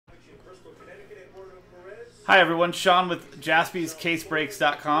Hi everyone, Sean with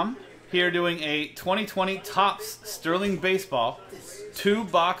JaspysCaseBreaks.com here doing a 2020 Topps Sterling Baseball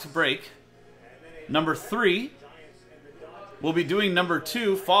 2-box break. Number 3. We'll be doing number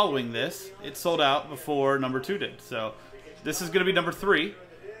 2 following this. It sold out before number 2 did, so this is going to be number 3.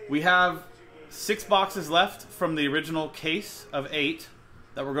 We have 6 boxes left from the original case of 8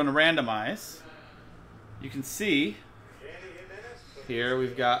 that we're going to randomize. You can see here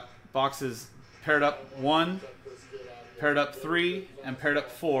we've got boxes paired up 1, paired up 3, and paired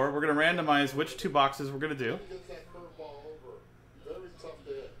up 4. We're going to randomize which 2 boxes we're going to do.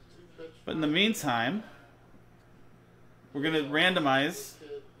 But in the meantime, we're going to randomize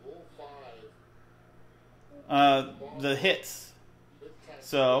the hits.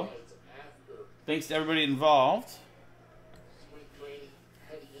 So, thanks to everybody involved.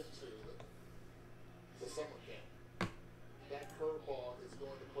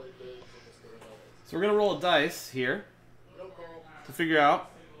 So we're going to roll a dice here to figure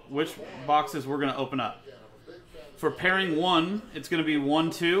out which boxes we're going to open up. For pairing 1, it's going to be 1,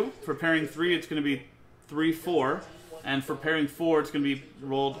 2. For pairing 3, it's going to be 3, 4. And for pairing 4, it's going to be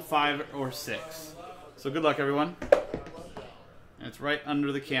rolled 5 or 6. So good luck, everyone. And it's right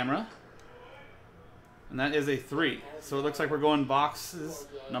under the camera. And that is a 3. So it looks like we're going boxes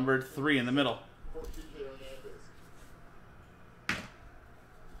numbered 3 in the middle.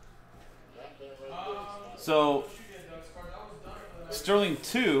 So, Sterling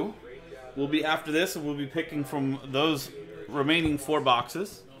 2 will be after this, and we'll be picking from those remaining 4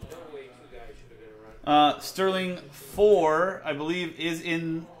 boxes. Sterling 4, I believe, is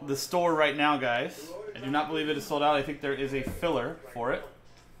in the store right now, guys. I do not believe it is sold out. I think there is a filler for it.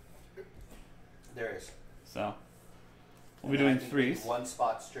 There is. So, we'll be doing 3s. One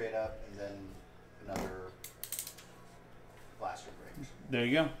spot straight up, and then another blaster break. There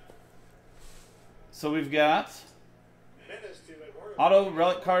you go. So we've got auto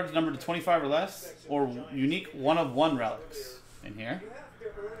relic cards numbered to 25 or less, or unique 1 of 1 relics in here.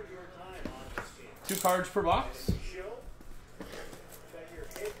 2 cards per box.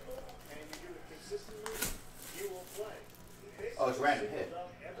 Oh, it's a random hit.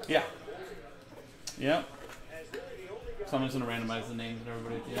 Yeah. Yep. So I'm just going to randomize the names and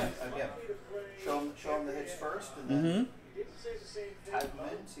everybody at the end. Yeah. Show them the hits first, and then type them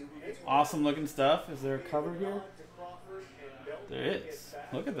in, see who gets one. Awesome looking stuff. Is there a cover here? There is.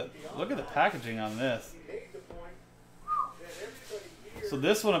 Look at the packaging on this. So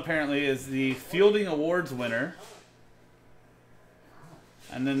this one apparently is the Fielding Awards winner.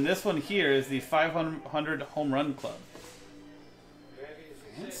 And then this one here is the 500 Home Run Club.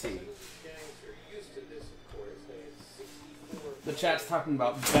 Fancy. The chat's talking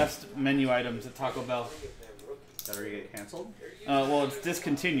about best menu items at Taco Bell. Is that already get canceled? Well, it's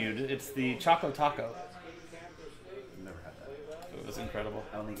discontinued. It's the Choco Taco. I've never had that. It was incredible.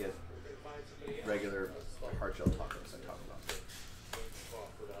 I only get regular hard shell tacos at Taco Bell.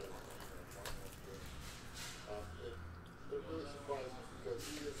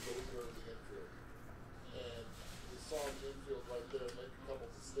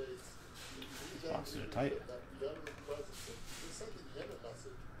 Boxes are tight.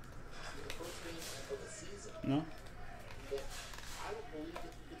 No?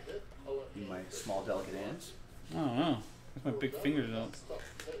 My small, delicate hands. I don't know. That's my big fingers out.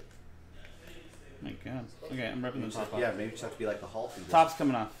 My God. Okay, I'm ripping the top off. Yeah, maybe just have to be like the Hulk. Top's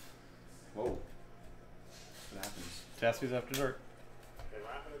coming off. Whoa. What happens? Jaspys After Dark.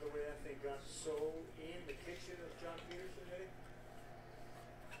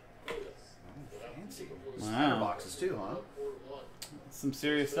 Oh, fancy. Wow. Boxes too, huh? Some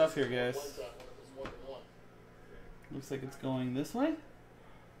serious stuff here, guys. Looks like it's going this way.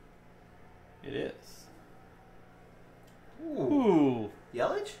 It is. Ooh.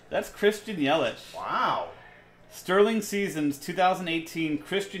 Yelich? That's Christian Yelich. Wow. Sterling Seasons 2018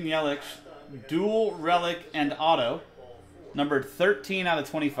 Christian Yelich Dual Relic and Auto. Numbered 13 out of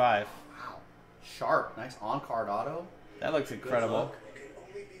 25. Wow. Sharp. Nice on-card auto. That looks incredible.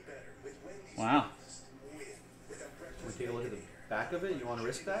 Wow. Can we take a look at the back of it? You want to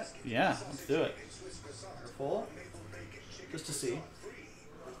risk that? Yeah, let's do it. Full? Just to see.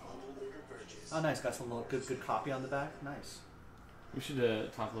 Oh, nice. Got some little good copy on the back. Nice. We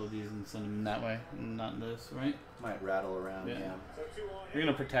should top load these and send them that way, and not this, right? Might rattle around, yeah. We're going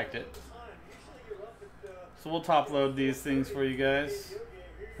to protect it. So we'll top load these things for you guys.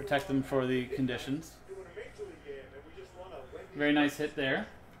 Protect them for the conditions. Very nice hit there.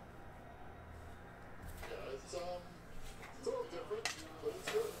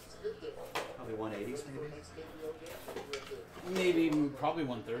 Probably 180s maybe? Maybe, probably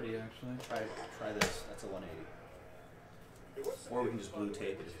 130 actually. Try this. That's a 180. Or we can just blue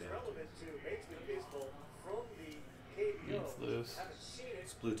tape it if you have to. It's loose.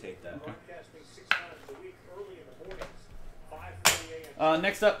 Let's blue tape that. Okay.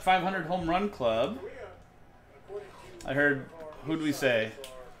 Next up, 500 Home Run Club. I heard, who'd we say?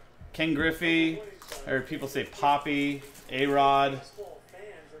 Ken Griffey. I heard people say Poppy, A-Rod.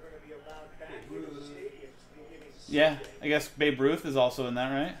 Yeah, I guess Babe Ruth is also in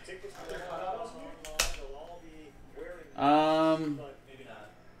that, right?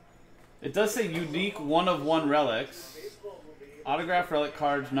 It does say unique 1-of-1 relics. Autographed relic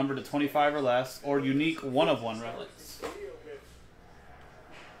cards numbered to 25 or less, or unique 1-of-1 relics.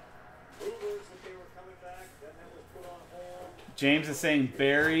 James is saying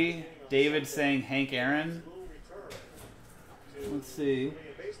Barry. David's saying Hank Aaron. Let's see.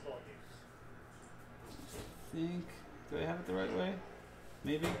 I think. Do I have it the right way?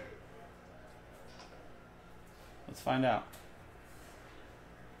 Maybe. Let's find out.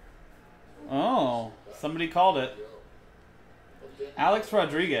 Oh, somebody called it. Alex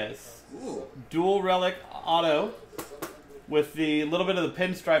Rodriguez. Ooh. Dual relic auto with the little bit of the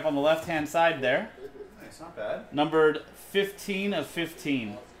pinstripe on the left-hand side there. Nice, not bad. Numbered 15 of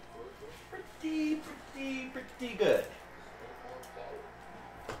 15. Pretty good.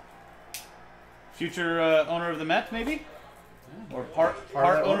 Future owner of the Mets, maybe? Or part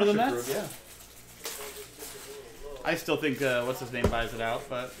owner of the Mets? Group, yeah. I still think, what's his name buys it out,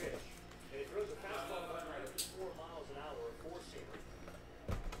 but...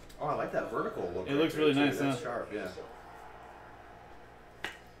 Oh, I like that vertical look. It looks really nice, huh? That's sharp, yeah.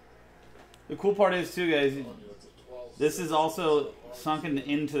 The cool part is, too, guys, this is also sunken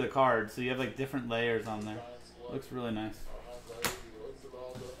into the card, so you have, like, different layers on there. Looks really nice.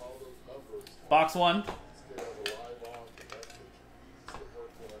 Box 1.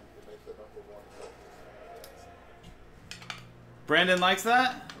 Brandon likes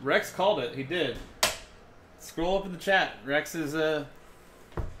that? Rex called it. He did. Scroll up in the chat. Rex is,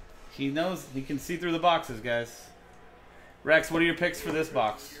 he knows. He can see through the boxes, guys. Rex, what are your picks for this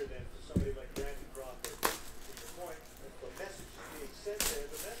box?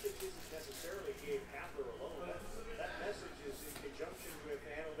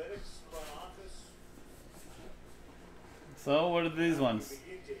 So, what are these ones?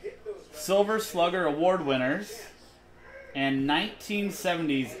 Silver Slugger Award winners and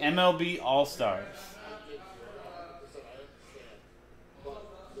 1970s MLB All-Stars.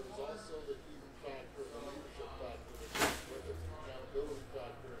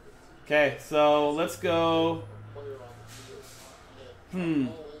 Okay, so let's go.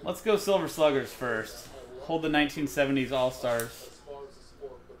 Let's go Silver Sluggers first. Hold the 1970s All-Stars.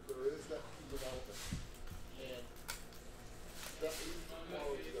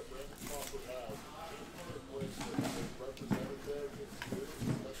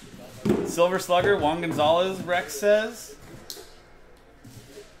 Silver Slugger, Juan Gonzalez, Rex says.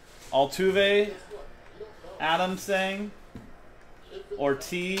 Altuve, Adam saying.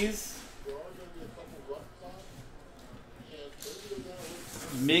 Ortiz.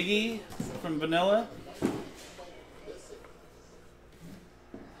 Miggy from Vanilla.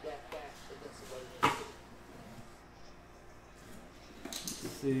 Let's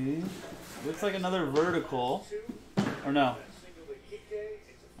see. Looks like another vertical. Or no.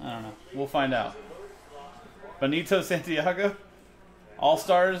 I don't know. We'll find out. Benito Santiago.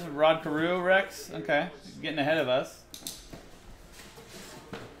 All-Stars, Rod Carew, Rex. Okay. Getting ahead of us.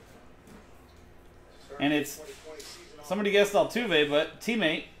 And it's, somebody guessed Altuve, but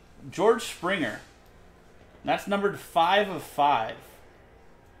teammate, George Springer. That's numbered 5 of 5.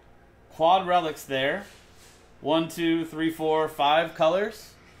 Quad relics there. 1, 2, 3, 4, 5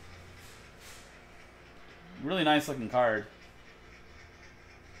 colors. Really nice looking card.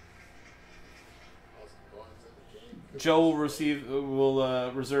 Joe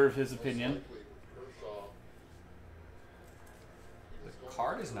will reserve his opinion. The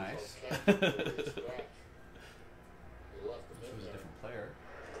card is nice. Choose a different player.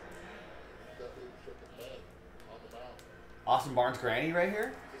 Austin Barnes Granny right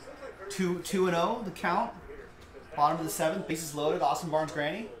here. 2-0 the count. Bottom of the 7th. Bases loaded. Austin Barnes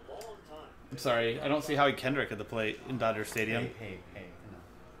Granny. I'm sorry, I don't see Howie Kendrick at the plate in Dodger Stadium. Hey.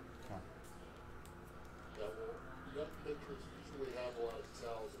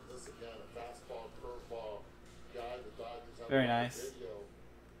 Very nice.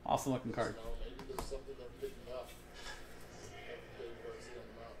 Awesome looking card.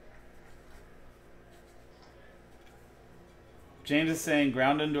 James is saying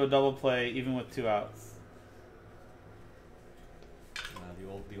ground into a double play even with 2 outs.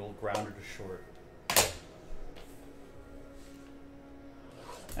 old grounder to short.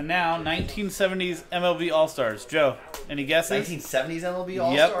 And now 1970s MLB All Stars. Joe, any guesses? 1970s MLB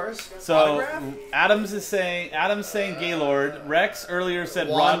All Stars. So Autograph? Adam's saying Gaylord. Rex earlier said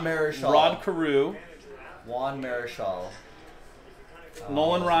Juan Marichal. Rod Carew. Juan Marichal.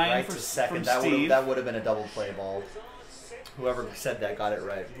 Nolan Ryan right for to second. from Steve. That would have been a double play ball. Whoever said that got it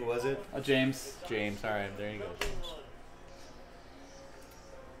right. Who was it? James. James. All right, there you go.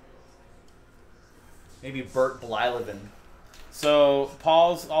 Maybe Bert Blyleven. So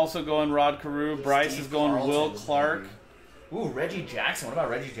Paul's also going Rod Carew. Bryce Steve is going Carlton Will is Clark. Ooh, Reggie Jackson. What about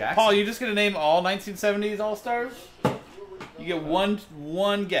Reggie Jackson? Paul, you just gonna name all 1970s All Stars? You get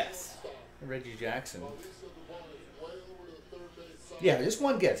one guess. Reggie Jackson. Yeah, just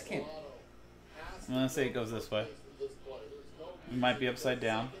one guess. Can't. I'm gonna say it goes this way. It might be upside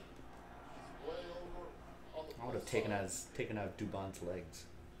down. I would have taken out Dubon's legs.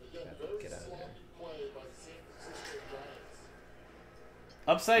 Get out of there.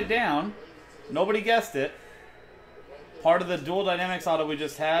 Upside down. Nobody guessed it. Part of the Dual Dynamics auto we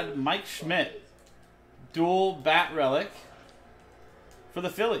just had. Mike Schmidt. Dual bat relic for the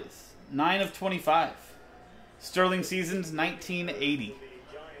Phillies. 9 of 25. Sterling seasons 1980.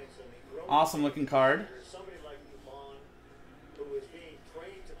 Awesome looking card.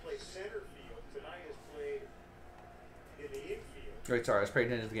 Wait, sorry, I was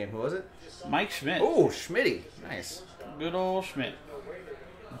playing into the game. Who was it? Mike Schmidt. Oh, Schmitty. Nice. Good old Schmidt.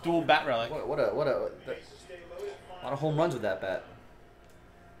 Dual bat relic. What a lot of home runs with that bat.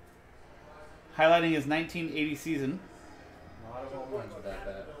 Highlighting his 1980 season. A lot of home runs with that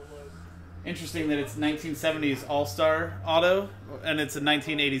bat. Interesting that it's 1970s All-Star auto, and it's a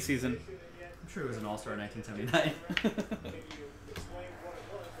 1980 season. I'm sure it was an All-Star in 1979.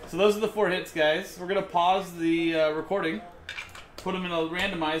 So those are the 4 hits, guys. We're going to pause the recording, put them in a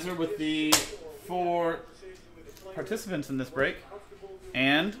randomizer with the 4 participants in this break,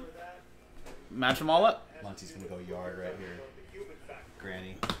 and match them all up. Monty's going to go yard right here.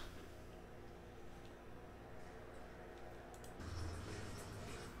 Granny.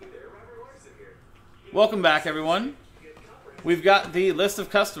 Welcome back, everyone. We've got the list of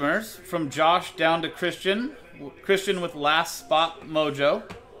customers from Josh down to Christian. Christian with last spot mojo.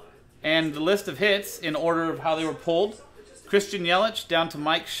 And the list of hits in order of how they were pulled. Christian Yelich down to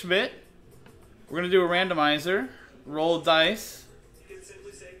Mike Schmidt. We're going to do a randomizer. Roll dice.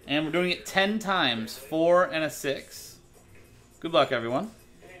 And we're doing it 10 times. 4 and a 6. Good luck, everyone.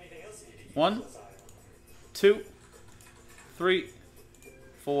 1, 2, 3,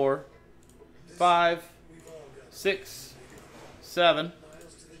 4, 5, 6, 7,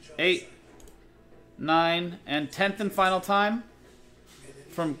 8, 9, and 10th and final time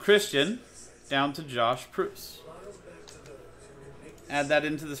from Christian down to Josh Proust. Add that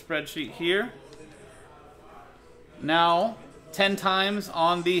into the spreadsheet here. Now, 10 times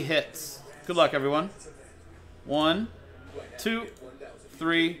on the hits. Good luck, everyone. 1, 2,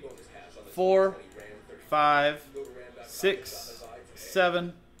 3, 4, 5, 6,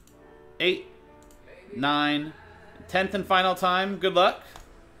 7, 8, 9, 10th and final time. Good luck.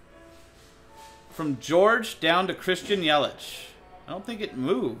 From George down to Christian Yelich. I don't think it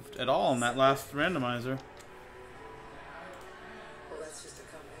moved at all in that last randomizer.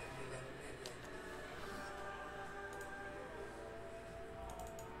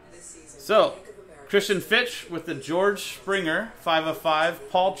 So, Christian Fitch with the George Springer, 5 of 5.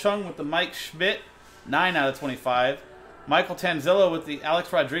 Paul Chung with the Mike Schmidt, 9 out of 25. Michael Tanzillo with the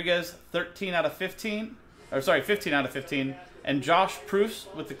Alex Rodriguez, 13 out of 15. Or sorry, 15 out of 15. And Josh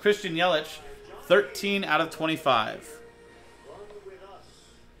Proust with the Christian Yelich, 13 out of 25.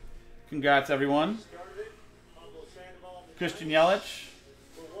 Congrats, everyone. Christian Yelich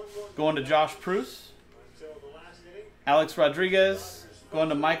going to Josh Proust. Alex Rodriguez going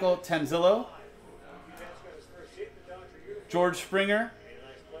to Michael Tanzillo. George Springer,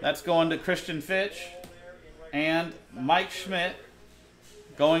 that's going to Christian Fitch. And Mike Schmidt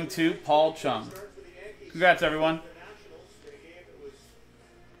going to Paul Chung. Congrats, everyone.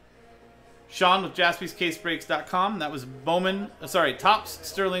 Sean with JaspysCaseBreaks.com. That was Topps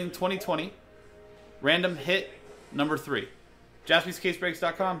Sterling 2020. Random hit number 3.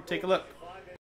 JaspysCaseBreaks.com. Take a look.